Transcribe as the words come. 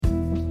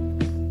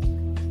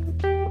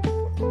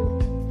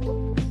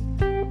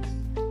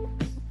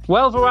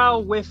Well,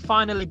 Varel, we're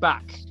finally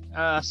back.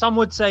 Some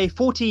would say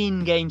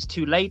 14 games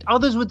too late.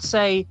 Others would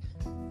say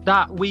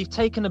that we've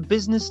taken a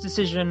business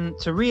decision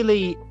to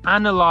really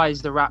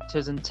analyze the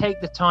Raptors and take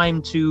the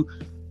time to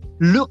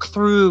look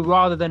through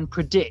rather than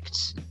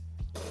predict.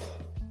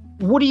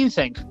 What do you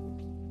think?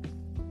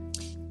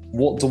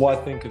 What do I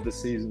think of the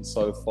season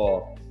so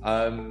far?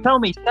 Tell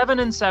me,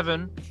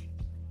 7-7.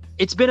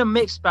 It's been a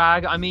mixed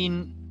bag. I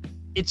mean,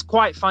 it's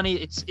quite funny.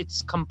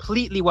 It's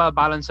completely well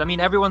balanced. I mean,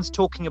 everyone's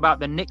talking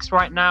about the Knicks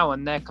right now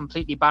and their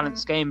completely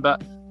balanced game, but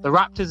the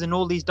Raptors in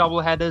all these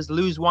doubleheaders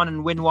lose one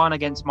and win one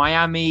against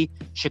Miami,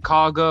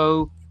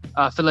 Chicago,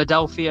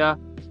 Philadelphia,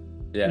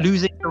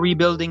 losing to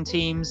rebuilding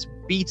teams,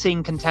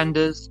 beating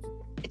contenders.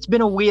 It's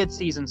been a weird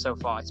season so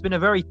far. It's been a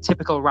very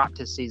typical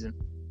Raptors season.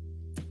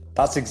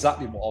 That's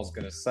exactly what I was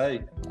going to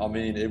say. I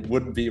mean, it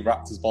wouldn't be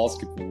Raptors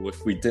basketball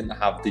if we didn't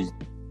have these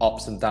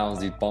ups and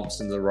downs, these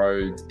bumps in the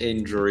road,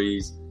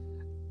 injuries.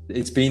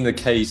 It's been the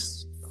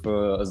case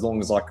for as long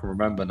as I can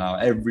remember now.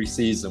 Every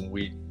season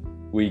we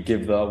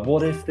give the,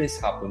 what if this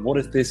happened? What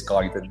if this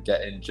guy didn't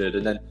get injured?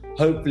 And then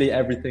hopefully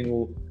everything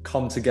will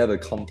come together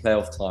come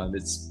playoff time.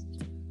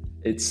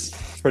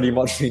 It's pretty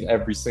much been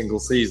every single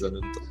season.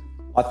 And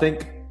I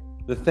think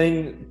the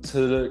thing to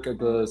look at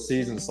the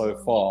season so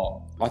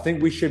far, I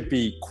think we should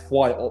be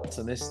quite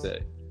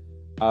optimistic.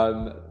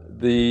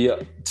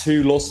 The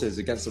two losses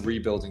against the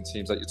rebuilding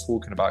teams that you're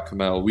talking about,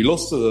 Kamel, we got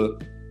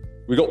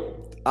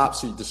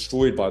absolutely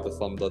destroyed by the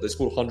Thunder. They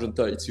scored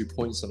 132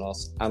 points on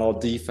us, and our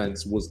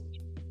defense was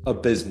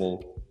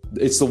abysmal.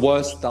 It's the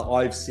worst that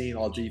I've seen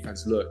our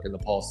defense look in the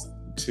past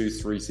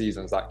 2-3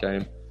 seasons, that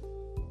game.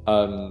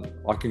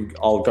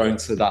 I'll go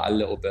into that a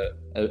little bit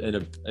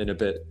in a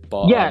bit,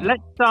 but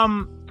let's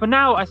for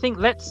now I think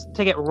let's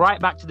take it right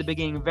back to the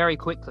beginning very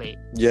quickly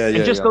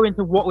and go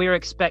into what we were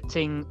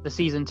expecting the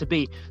season to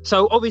be.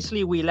 So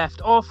obviously we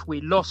left off, we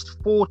lost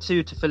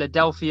 4-2 to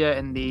Philadelphia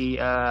in the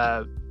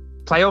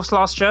playoffs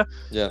last year.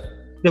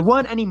 There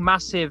weren't any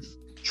massive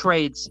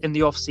trades in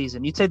the off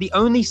season. You'd say the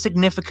only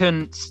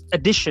significant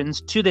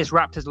additions to this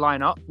Raptors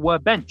lineup were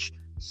bench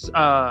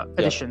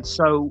additions.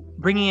 So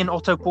bringing in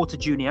Otto Porter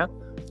Jr.,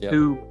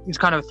 who is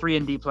kind of a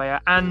 3-and-D player.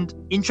 And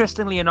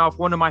interestingly enough,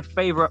 one of my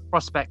favorite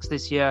prospects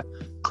this year,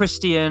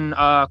 Christian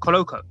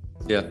Koloko,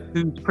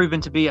 who's proven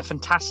to be a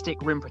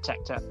fantastic rim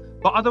protector.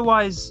 But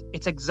otherwise,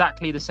 it's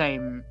exactly the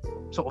same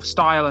sort of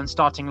style and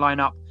starting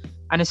lineup.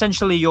 And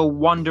essentially, you're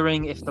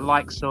wondering if the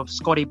likes of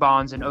Scotty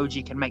Barnes and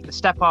OG can make the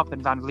step up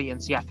and Van Vliet and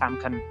Siakam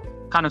can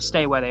kind of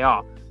stay where they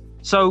are.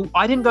 So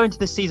I didn't go into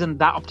this season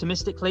that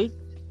optimistically.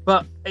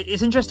 But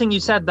it's interesting you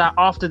said that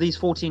after these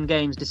 14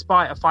 games,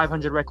 despite a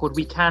 500 record,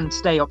 we can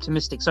stay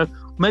optimistic. So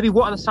maybe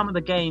what are some of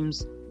the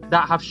games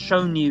that have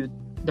shown you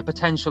the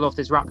potential of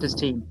this Raptors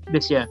team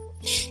this year?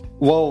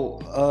 Well,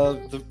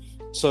 the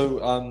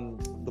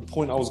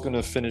point I was going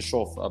to finish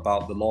off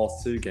about the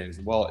last two games,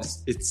 well,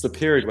 it's the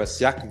period where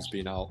Siakam's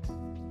been out.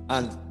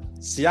 And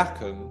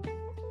Siakam,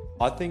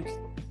 I think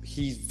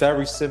he's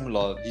very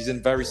similar. He's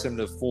in very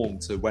similar form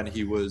to when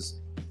he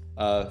was...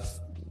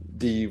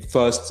 the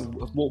first,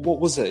 what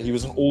was it? He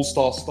was an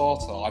all-star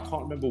starter. I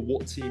can't remember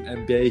what team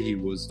NBA he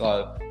was.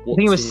 I think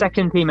he was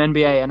second team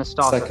NBA and a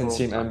starter. Second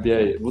team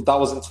NBA. Well, that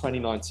was in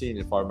 2019,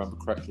 if I remember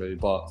correctly.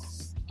 But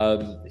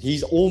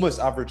he's almost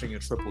averaging a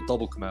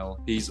triple-double,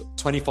 Kamel. He's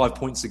 25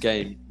 points a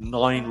game,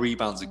 9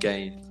 rebounds a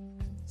game,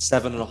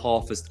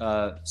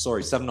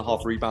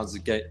 7.5 rebounds a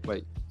game.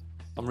 Wait,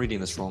 I'm reading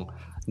this wrong.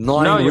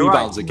 9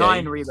 rebounds a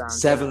game, 9 rebounds.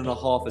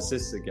 7.5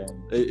 assists a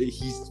game.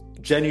 He's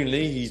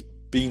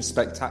been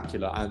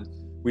spectacular, and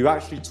we've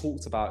actually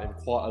talked about him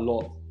quite a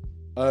lot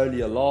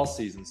earlier last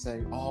season,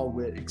 saying,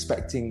 we're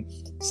expecting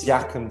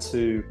Siakam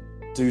to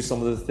do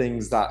some of the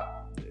things that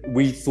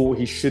we thought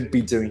he should be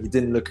doing. He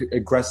didn't look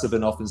aggressive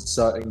enough in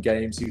certain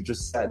games. He was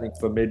just settling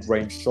for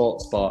mid-range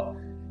shots, but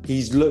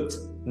he's looked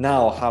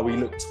now how he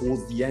looked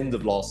towards the end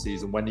of last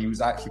season when he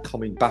was actually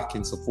coming back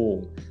into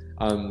form.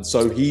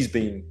 So he's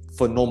been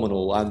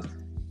phenomenal, and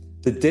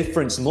the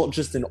difference, not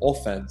just in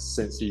offense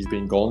since he's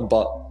been gone,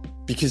 but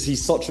because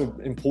he's such an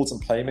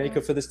important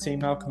playmaker for this team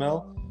now,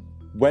 Kamel.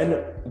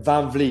 When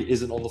Van Vliet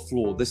isn't on the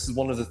floor, this is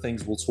one of the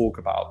things we'll talk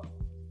about.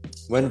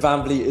 When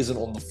Van Vliet isn't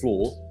on the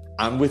floor,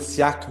 and with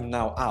Siakam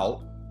now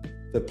out,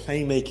 the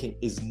playmaking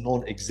is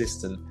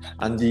non-existent.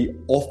 And the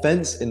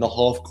offense in the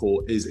half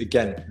court is,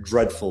 again,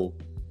 dreadful.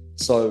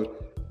 So,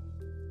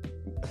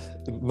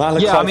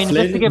 Malachi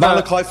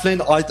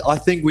Flynn, I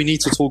think we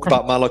need to talk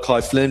about Malachi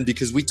Flynn,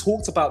 because we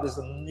talked about this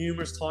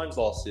numerous times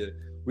last year.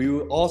 We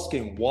were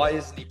asking, why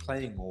isn't he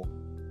playing more?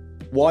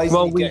 Why is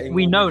he getting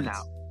we more know minutes?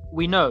 now.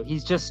 We know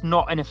he's just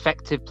not an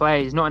effective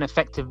player. He's not an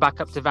effective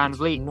backup to Van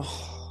Vliet. No.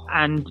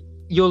 And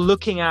you're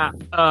looking at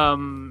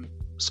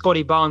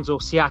Scotty Barnes or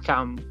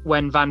Siakam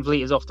when Van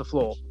Vliet is off the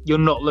floor. You're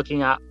not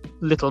looking at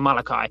little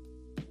Malachi.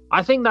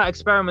 I think that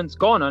experiment's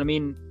gone. I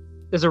mean,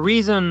 there's a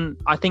reason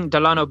I think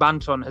Delano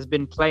Banton has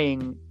been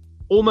playing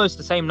almost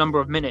the same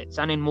number of minutes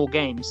and in more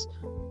games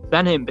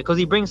than him, because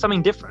he brings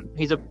something different.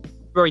 He's a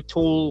very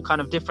tall, kind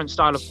of different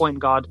style of point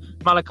guard.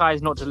 Malachi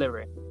is not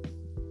delivering.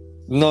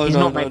 No.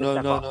 Look,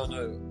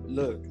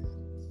 Look,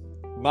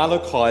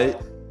 Malachi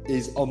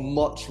is a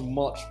much,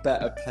 much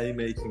better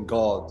playmaking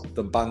guard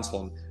than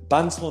Banton.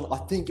 Banton, I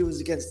think it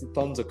was against the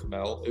Thunder,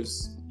 Kamel. It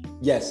was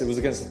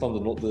against the Thunder,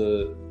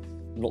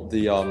 not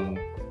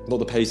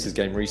the Pacers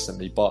game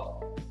recently,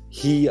 but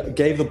he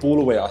gave the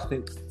ball away, I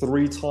think,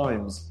 3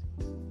 times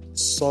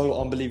so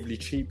unbelievably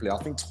cheaply. I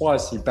think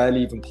twice he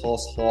barely even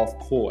passed half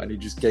court and he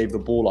just gave the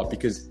ball up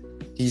because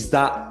he's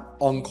that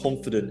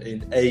unconfident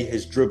in A,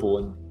 his dribble,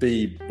 and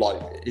B,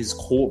 like, his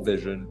court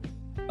vision.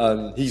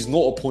 He's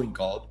not a point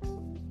guard.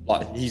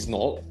 Like, he's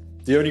not.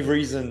 The only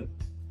reason,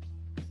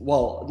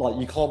 well, like,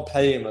 you can't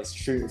play him as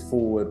shooting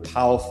forward,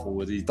 power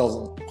forward. He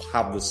doesn't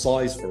have the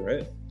size for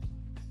it.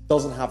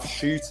 Doesn't have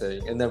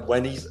shooting. And then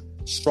when he's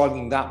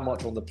struggling that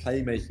much on the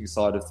playmaking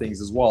side of things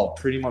as well,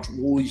 pretty much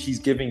all he's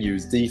giving you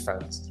is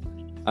defense.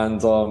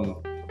 And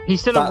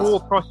he's still a raw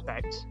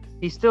prospect.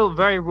 He's still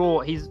very raw.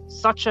 He's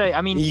such a,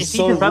 I mean, if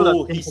he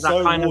develops into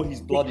that kind of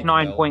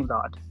 6'9" point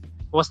guard.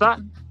 What's that?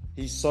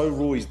 He's so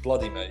raw, he's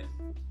bloody, mate.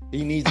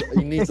 He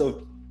needs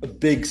a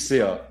big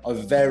sear, a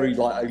very,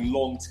 like, a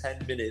long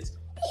 10 minutes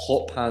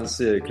hot pan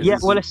sear. Yeah,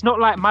 well, it's not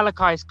like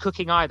Malachi's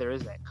cooking either,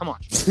 is it? Come on.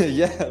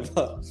 Yeah,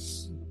 but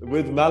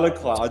with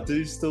Malachi, I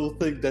do still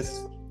think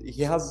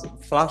he has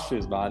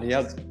flashes, man. He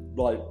has,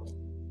 like,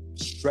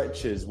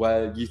 stretches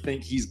where you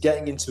think he's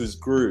getting into his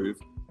groove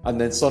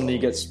and then suddenly he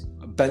gets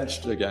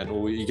benched again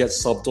or he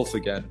gets subbed off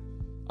again.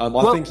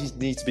 I think he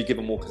needs to be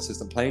given more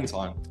consistent playing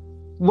time.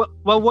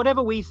 Well,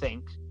 whatever we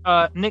think,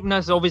 Nick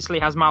Nurse obviously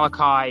has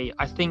Malachi.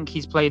 I think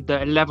he's played the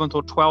 11th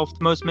or 12th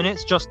most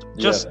minutes, just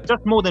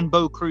more than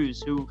Bo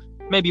Cruz, who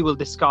maybe we'll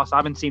discuss. I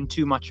haven't seen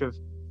too much of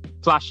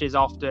flashes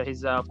after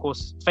his, of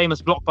course,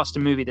 famous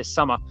blockbuster movie this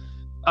summer.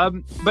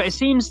 But it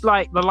seems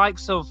like the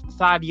likes of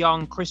Thad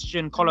Young,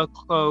 Christian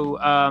Koloko,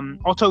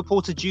 Otto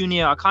Porter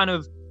Jr. are kind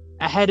of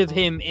ahead of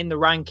him in the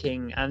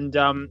ranking. And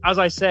as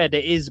I said,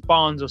 it is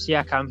Barnes or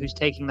Siakam who's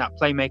taking that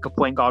playmaker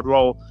point guard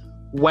role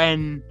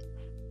when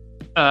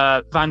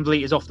Van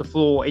Vliet is off the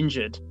floor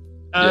injured.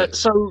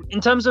 So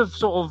in terms of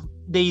sort of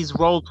these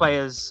role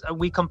players,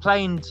 we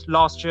complained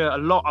last year a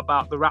lot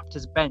about the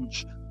Raptors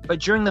bench,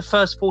 but during the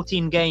first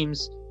 14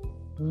 games,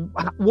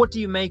 what do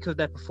you make of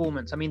their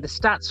performance? I mean, the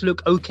stats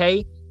look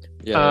okay.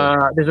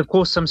 There's of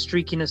course some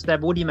streakiness there,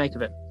 but what do you make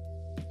of it?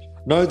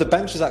 No, the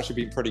bench has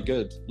actually been pretty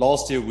good.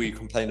 Last year we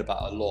complained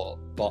about it a lot,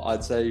 but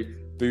I'd say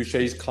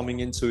Boucher's coming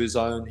into his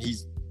own.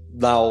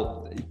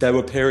 There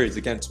were periods,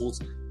 again,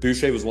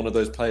 Boucher was one of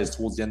those players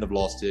towards the end of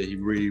last year. He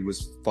really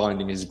was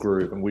finding his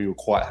groove and we were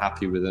quite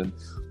happy with him.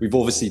 We've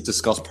obviously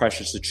discussed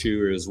Precious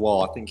Achiuwa as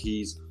well. I think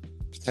he's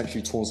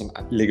potentially torn some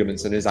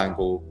ligaments in his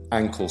ankle,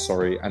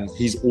 and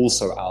he's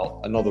also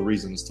out. Another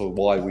reason as to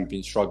why we've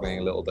been struggling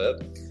a little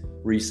bit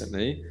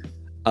recently.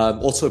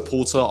 Otto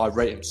Porter, I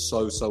rate him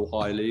so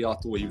highly. I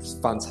thought he was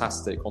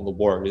fantastic on the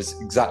Warriors.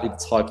 Exactly the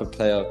type of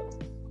player,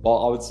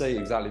 well, I would say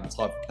exactly the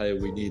type of player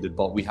we needed,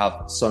 but we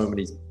have so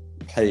many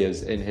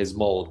players in his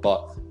mold.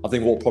 But I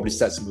think what probably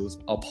sets him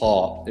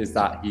apart is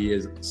that he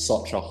is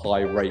such a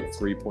high rate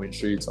 3-point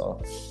shooter.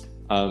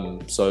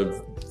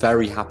 So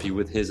very happy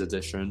with his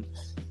addition.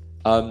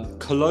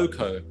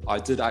 Koloko, I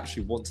did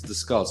actually want to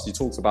discuss. You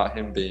talked about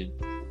him being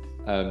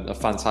a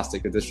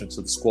fantastic addition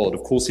to the squad.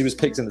 Of course, he was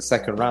picked in the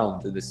second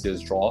round in this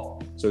year's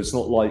draft, so it's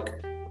not like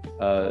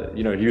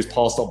he was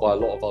passed up by a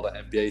lot of other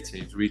NBA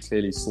teams. We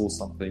clearly saw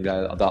something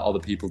there that other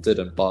people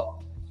didn't, but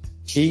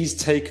he's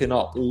taken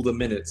up all the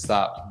minutes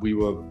that we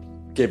were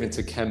giving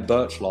to Ken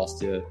Birch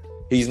last year.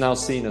 He's now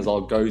seen as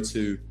our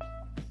go-to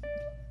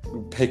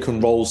pick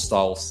and roll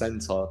style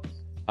center.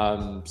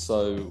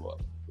 So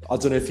I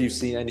don't know if you've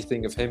seen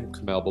anything of him,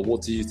 Kamel, but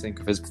what do you think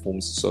of his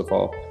performances so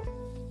far?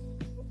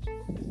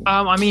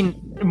 I mean,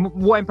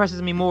 what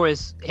impresses me more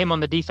is him on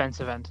the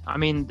defensive end. I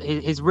mean,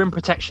 his rim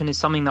protection is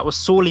something that was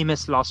sorely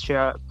missed last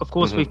year. Of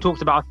course, we've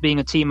talked about being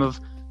a team of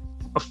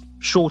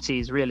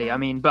shorties, really. I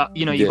mean, but,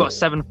 you've got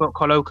 7-foot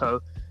Koloko.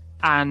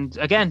 And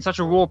again, such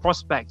a raw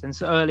prospect. And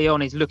so early on,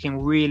 he's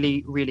looking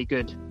really, really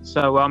good.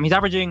 So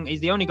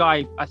he's the only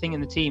guy, I think,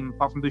 in the team,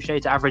 apart from Boucher,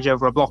 to average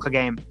over a block a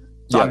game.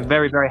 So I'm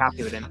very, very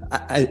happy with him.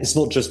 It's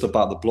not just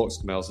about the blocks,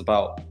 Kamel. It's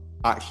about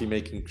actually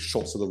making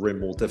shots of the rim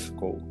more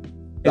difficult.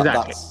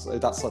 Exactly.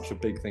 That's such a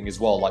big thing as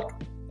well. Like,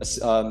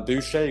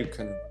 Boucher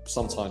can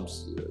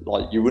sometimes,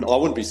 like, I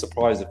wouldn't be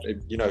surprised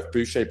if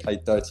Boucher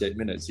played 38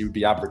 minutes, he would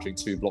be averaging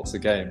 2 blocks a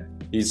game.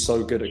 He's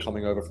so good at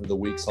coming over from the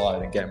weak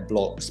side and getting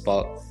blocks.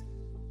 But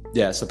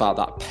yeah, it's about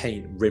that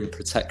paint rim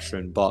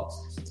protection. But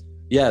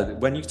yeah,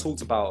 when you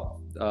talked about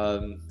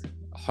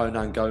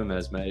Hernan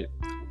Gomez, mate,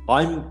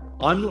 I'm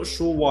not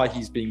sure why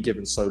he's been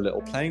given so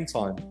little playing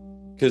time,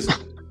 because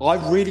I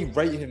really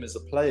rate him as a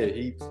player.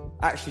 He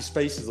actually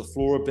spaces the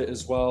floor a bit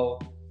as well.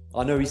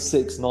 I know he's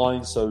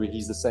 6'9", so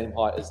he's the same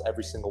height as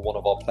every single one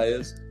of our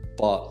players,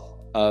 but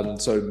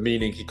so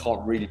meaning he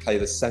can't really play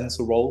the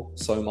center role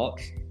so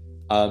much.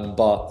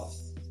 But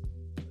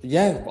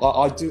yeah,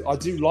 I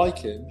do like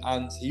him,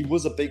 and he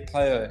was a big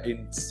player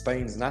in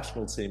Spain's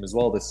national team as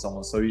well this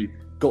summer, so he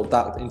got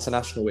that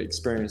international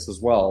experience as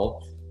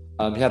well.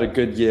 He had a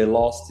good year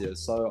last year,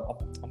 so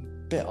I'm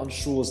a bit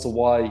unsure as to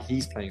why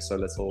he's playing so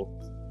little.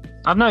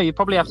 I don't know. You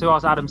probably have to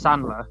ask Adam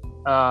Sandler.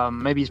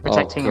 Maybe he's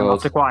protecting him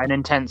after quite an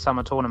intense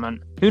summer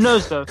tournament. Who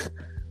knows, though?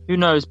 Who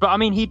knows? But, I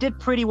mean, he did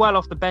pretty well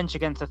off the bench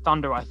against the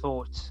Thunder, I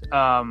thought.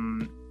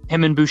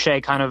 Him and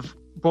Boucher kind of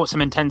brought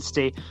some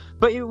intensity.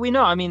 But we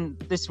know, I mean,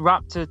 this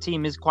Raptor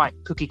team is quite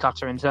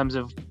cookie-cutter in terms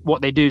of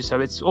what they do. So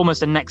it's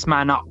almost a next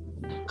man up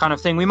kind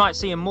of thing. We might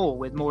see him more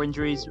with more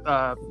injuries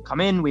come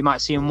in. We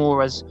might see him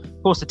more as,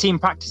 of course, the team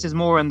practices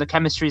more and the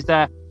chemistry is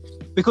there.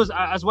 Because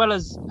as well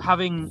as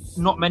having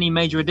not many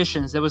major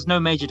additions, there was no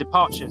major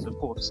departures, of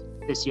course,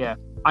 this year.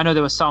 I know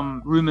there were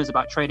some rumors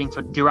about trading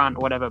for Durant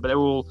or whatever, but they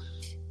were all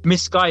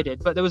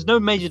misguided. But there was no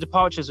major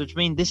departures, which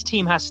means this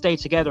team has stayed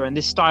together and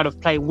this style of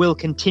play will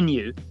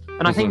continue.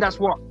 And I think that's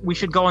what we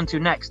should go on to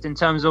next in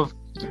terms of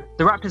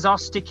the Raptors are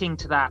sticking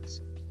to that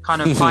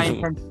kind of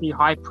high-intensity,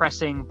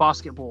 high-pressing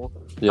basketball.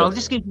 Yeah. I'll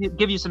just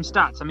give you some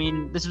stats. I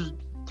mean, this is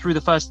through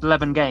the first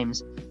 11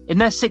 games. In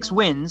their 6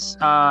 wins,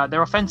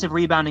 their offensive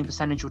rebounding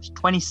percentage was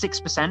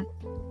 26%,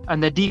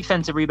 and their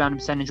defensive rebounding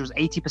percentage was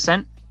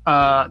 80%.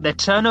 Their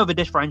turnover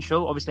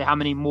differential, obviously how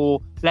many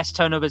less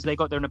turnovers they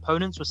got than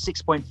opponents, was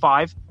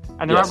 6.5,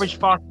 and their average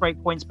fast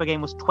break points per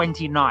game was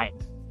 29.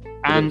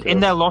 And in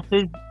their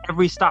losses,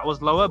 every stat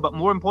was lower, but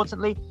more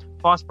importantly,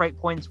 fast break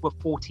points were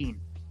 14.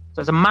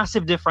 So it's a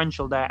massive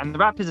differential there, and the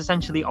Raptors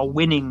essentially are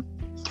winning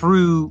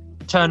through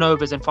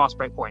turnovers and fast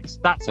break points.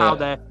 That's how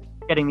they're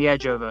getting the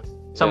edge over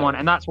someone,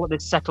 and that's what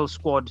this settled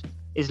squad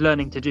is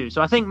learning to do.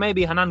 So I think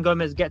maybe Hernan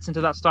Gomez gets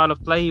into that style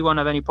of play, he won't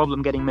have any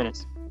problem getting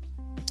minutes.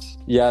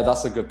 Yeah,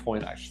 that's a good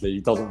point, actually. He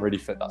doesn't really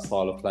fit that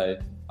style of play.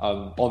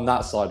 On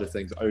that side of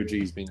things,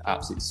 OG's been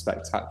absolutely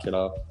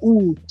spectacular.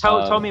 Ooh,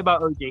 tell me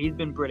about OG. He's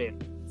been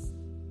brilliant.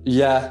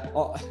 Yeah,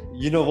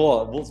 you know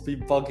what's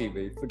been bugging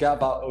me? Forget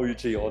about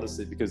OG,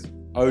 honestly, because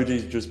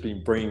OG's just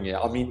been bringing it.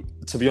 I mean,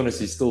 to be honest,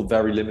 he's still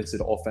very limited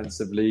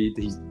offensively.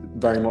 He's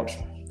very much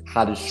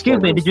had his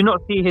Excuse me, did you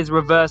not see his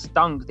reverse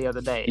dunk the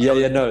other day?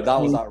 Yeah, no, that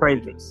was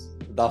outrageous.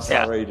 That's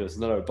outrageous.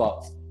 No,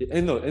 but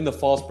in the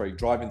fast break,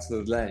 driving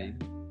to the lane,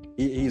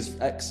 he's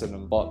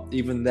excellent. But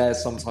even there,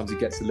 sometimes he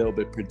gets a little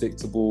bit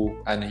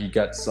predictable and he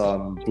gets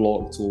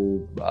blocked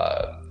or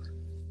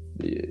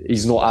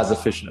he's not as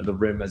efficient at the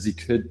rim as he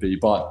could be.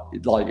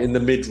 But like in the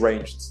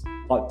mid-range,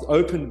 like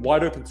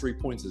wide open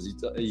 3-pointers,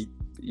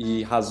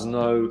 he has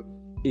no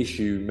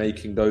issue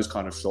making those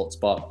kind of shots.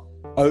 But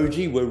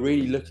OG, we're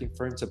really looking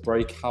for him to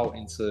break out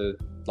into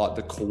like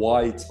the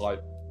Kawhi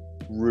type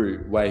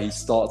route where he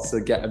starts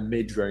to get a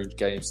mid-range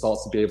game,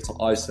 starts to be able to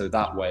ISO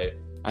that way,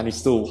 and he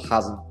still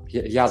hasn't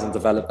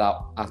developed that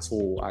at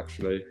all,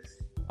 actually,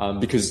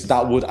 because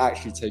that would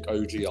actually take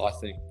OG, I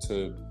think,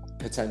 to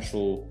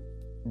potential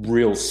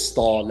real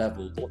star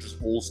level, not just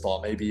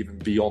all-star, maybe even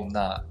beyond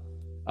that,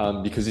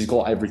 because he's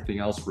got everything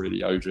else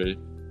really, OG.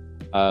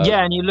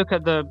 And you look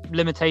at the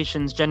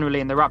limitations generally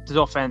in the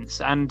Raptors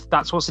offense, and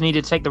that's what's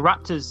needed to take the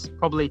Raptors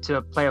probably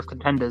to playoff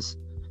contenders.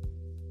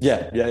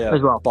 Yeah.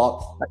 As well.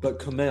 But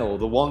Camille,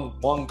 the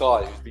one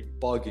guy who's been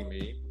bugging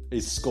me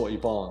is Scotty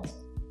Barnes.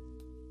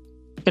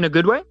 In a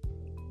good way?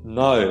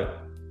 No,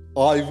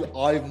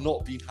 I've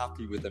not been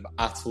happy with him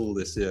at all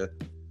this year.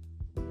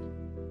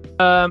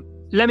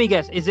 Let me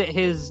guess. Is it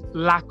his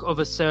lack of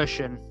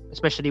assertion,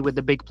 especially with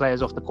the big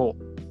players off the court?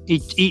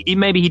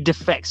 Maybe he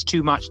defects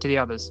too much to the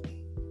others.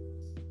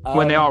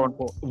 When they are on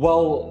court.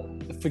 Well,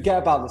 forget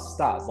about the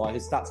stats. Like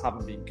his stats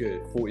haven't been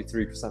good.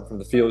 43% from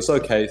the field, it's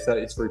okay.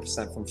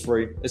 33% from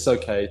free, it's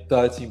okay.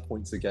 13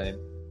 points a game,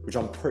 which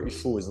I'm pretty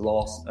sure is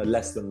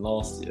less than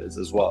last year's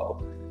as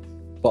well.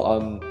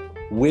 But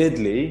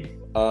weirdly,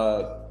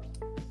 not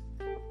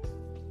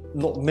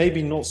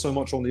so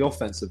much on the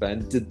offensive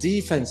end. The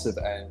defensive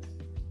end,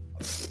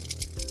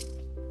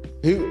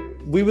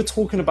 we were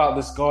talking about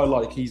this guy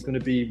like he's going to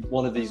be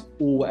one of these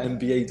all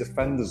NBA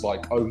defenders.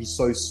 Like, he's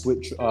so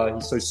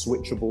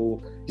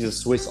switchable. He's a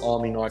Swiss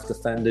Army knife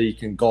defender. He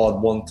can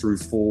guard 1 through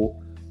 4.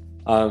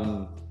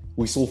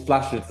 We saw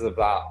flashes of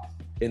that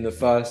in the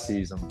first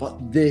season,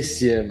 but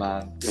this year,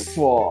 man,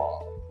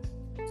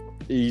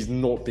 he's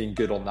not been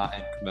good on that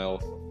end, Camille.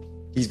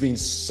 He's been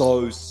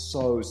so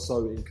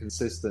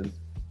inconsistent.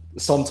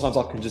 Sometimes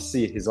I can just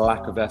see his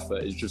lack of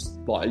effort. It's just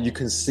like you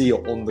can see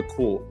it on the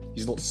court.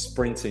 He's not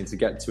sprinting to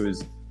get to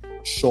his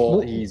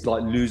shot. He's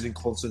like losing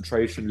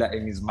concentration,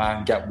 letting his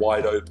man get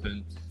wide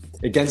open.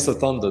 Against the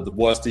Thunder, the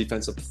worst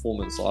defensive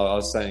performance I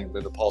was saying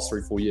in the past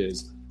 3-4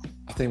 years.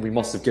 I think we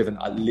must have given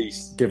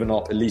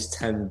up at least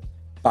 10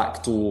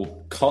 backdoor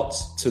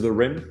cuts to the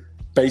rim.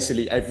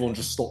 Basically, everyone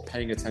just stopped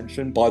paying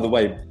attention. By the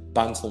way,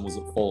 Banton was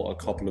at fault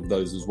a couple of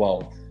those as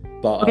well.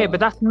 But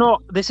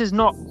this is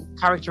not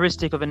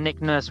characteristic of a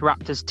Nick Nurse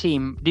Raptors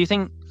team. Do you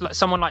think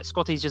someone like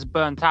Scotty's just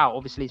burnt out?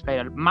 Obviously, he's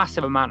played a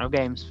massive amount of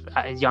games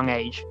at his young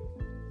age.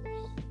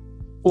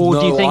 Or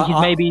do you think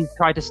he's maybe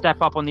tried to step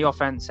up on the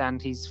offense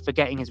and he's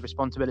forgetting his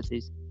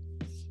responsibilities?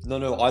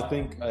 No, I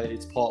think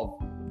it's part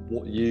of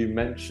what you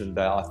mentioned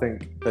there. I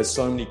think there's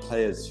so many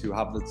players who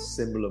have a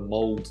similar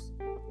mold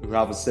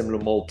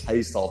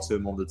play style to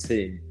him on the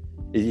team.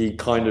 He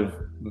kind of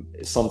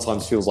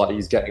sometimes feels like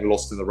he's getting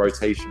lost in the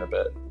rotation a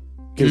bit.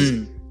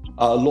 Because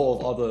a lot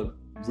of other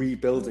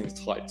rebuilding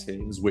type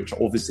teams, which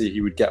obviously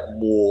he would get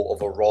more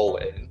of a role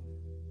in,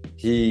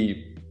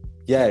 he'd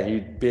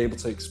be able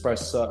to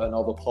express certain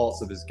other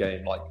parts of his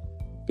game, like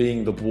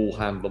being the ball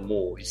handler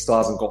more. He still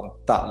hasn't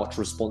got that much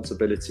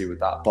responsibility with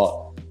that,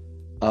 but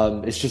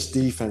it's just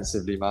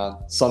defensively, man.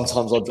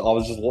 Sometimes I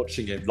was just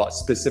watching him, like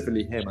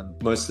specifically him,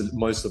 and most of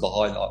the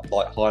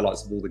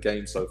highlights of all the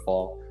games so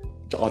far.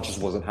 I just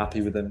wasn't happy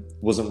with him.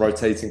 Wasn't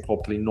rotating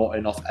properly, not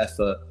enough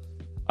effort.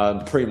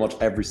 Pretty much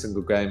every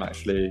single game,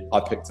 actually, I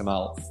picked him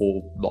out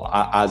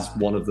as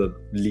one of the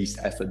least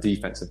effort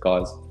defensive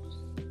guys.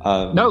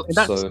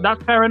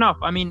 That's fair enough.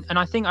 I mean, and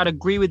I think I'd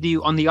agree with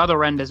you on the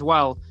other end as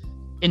well,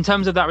 in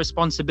terms of that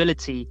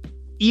responsibility.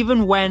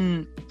 Even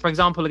when, for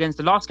example, against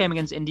the last game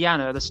against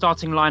Indiana, the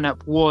starting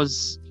lineup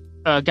was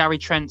Gary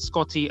Trent,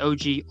 Scotty,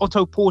 OG,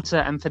 Otto Porter,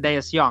 and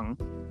Thaddeus Young.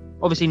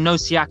 Obviously, no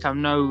Siakam,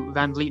 no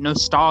Van Vliet, no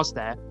stars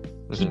there.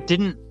 He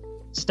didn't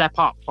step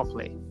up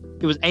properly.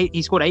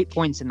 He scored 8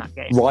 points in that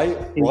game. Right.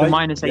 He was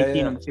minus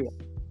 18 on the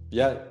field.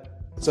 Yeah.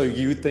 So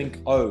you would think,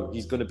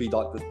 he's going to be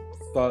like the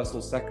first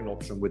or second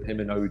option with him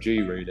and OG,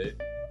 really.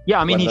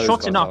 Yeah, I mean, he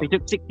shot enough. He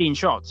took 16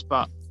 shots,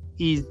 but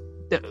he's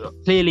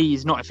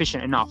not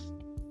efficient enough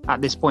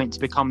at this point to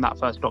become that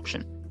first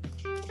option.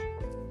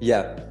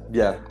 Yeah.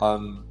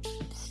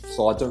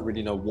 So I don't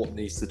really know what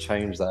needs to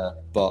change there,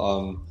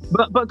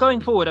 but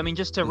going forward, I mean,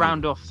 just to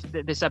round off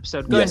this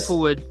episode, going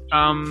forward,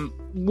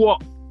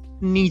 what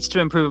needs to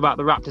improve about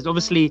the Raptors?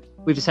 Obviously,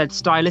 we've said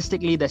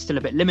stylistically they're still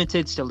a bit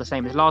limited, still the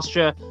same as last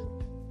year.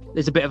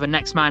 There's a bit of a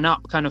next man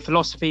up kind of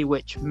philosophy,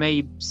 which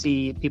may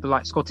see people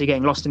like Scotty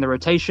getting lost in the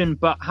rotation.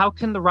 But how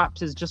can the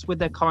Raptors, just with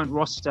their current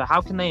roster,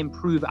 how can they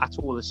improve at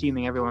all,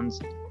 assuming everyone's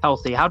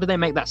healthy? How do they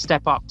make that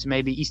step up to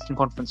maybe Eastern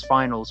Conference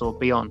Finals or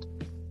beyond?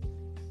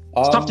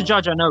 It's tough to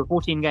judge, I know,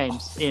 14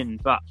 games in,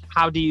 but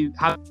how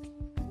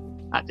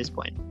at this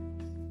point?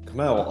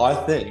 Kamel, I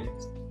think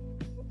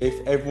if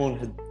everyone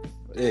had,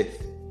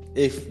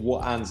 if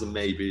what ands and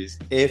maybes,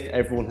 if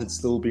everyone had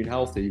still been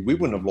healthy, we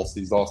wouldn't have lost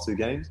these last two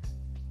games.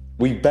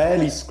 We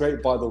barely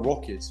scraped by the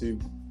Rockets, who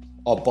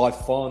are by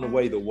far and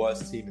away the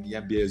worst team in the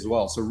NBA as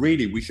well. So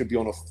really, we should be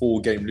on a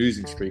 4-game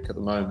losing streak at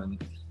the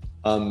moment.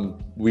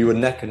 We were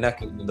neck and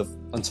neck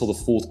until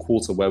the fourth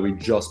quarter, where we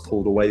just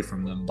pulled away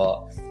from them.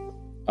 But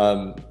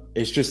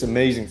it's just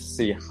amazing to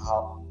see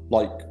how,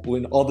 like,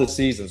 in other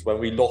seasons, when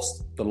we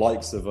lost the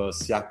likes of a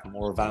Siakam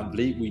or a Van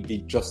Vliet, we'd be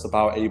just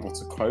about able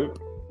to cope.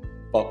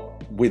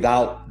 But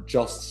without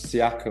just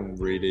Siakam,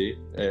 really,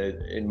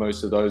 in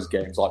most of those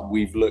games, like,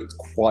 we've looked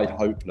quite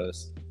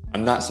hopeless.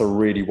 And that's a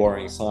really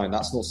worrying sign.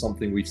 That's not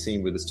something we've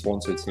seen with this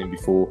Toronto team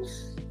before.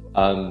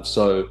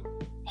 So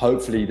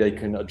hopefully they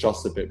can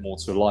adjust a bit more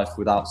to life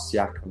without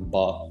Siakam.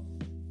 But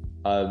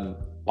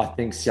I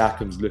think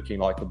Siakam's looking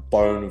like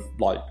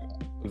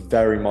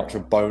very much a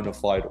bona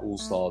fide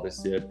all-star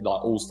this year,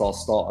 like all-star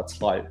starter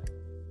type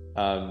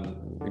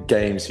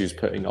games he was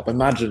putting up.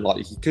 Imagine,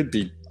 like, he could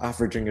be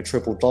averaging a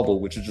triple-double,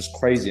 which is just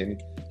crazy,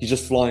 and he's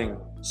just flying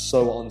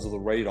so under the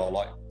radar,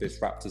 like this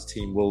Raptors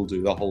team will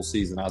do the whole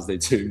season, as they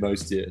do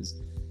most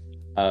years.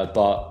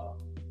 But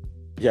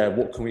yeah,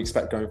 what can we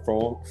expect going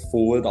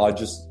forward? I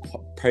just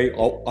pray.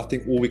 I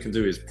think all we can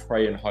do is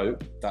pray and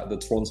hope that the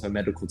Toronto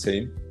medical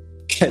team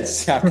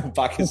gets Siakam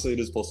back as soon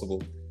as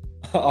possible.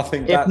 I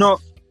think if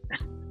not,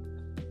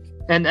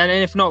 and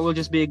if not, we'll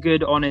just be a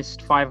good,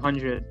 honest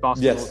 500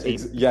 basketball team.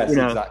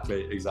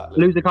 Exactly.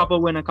 Lose a couple,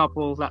 win a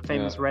couple. That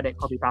famous Reddit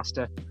copy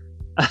pasta.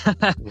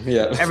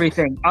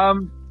 Everything.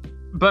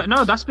 But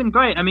no, that's been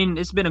great. I mean,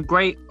 it's been a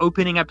great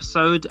opening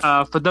episode.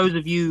 For those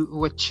of you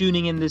who are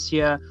tuning in this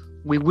year,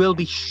 we will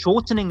be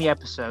shortening the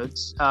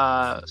episodes,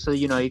 so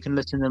you can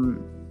listen to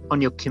them on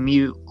your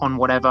commute, on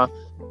whatever.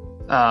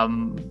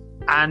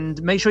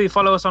 And make sure you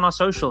follow us on our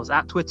socials,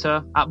 at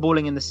Twitter, at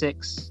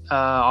BallingInThe6,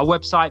 our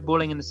website,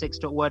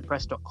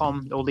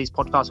 ballinginThe6.wordpress.com. All these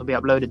podcasts will be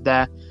uploaded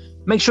there.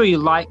 Make sure you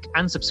like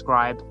and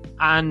subscribe,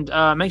 and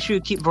make sure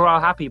you keep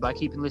Viral happy by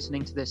keeping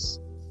listening to this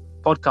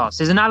podcast.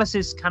 His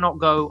analysis cannot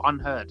go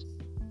unheard.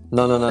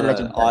 No.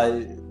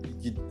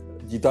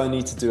 You don't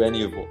need to do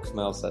any of what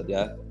Kamel said,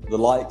 yeah? The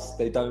likes,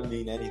 they don't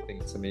mean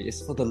anything to me.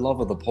 It's for the love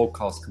of the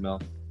podcast, Kamel.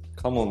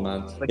 Come on,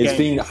 man. It's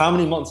been, how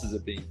many months has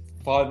it been?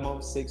 5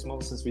 months, 6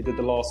 months since we did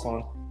the last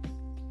one?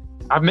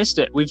 I've missed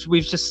it. We've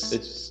just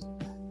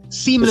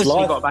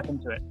seamlessly got back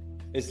into it.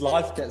 It's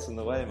life gets in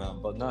the way, man.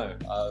 But no,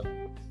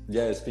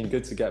 it's been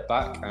good to get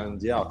back.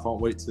 And I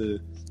can't wait to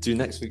do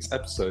next week's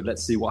episode.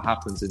 Let's see what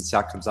happens in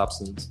Siakam's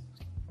absence.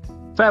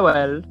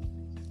 Farewell.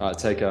 All right,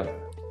 take care.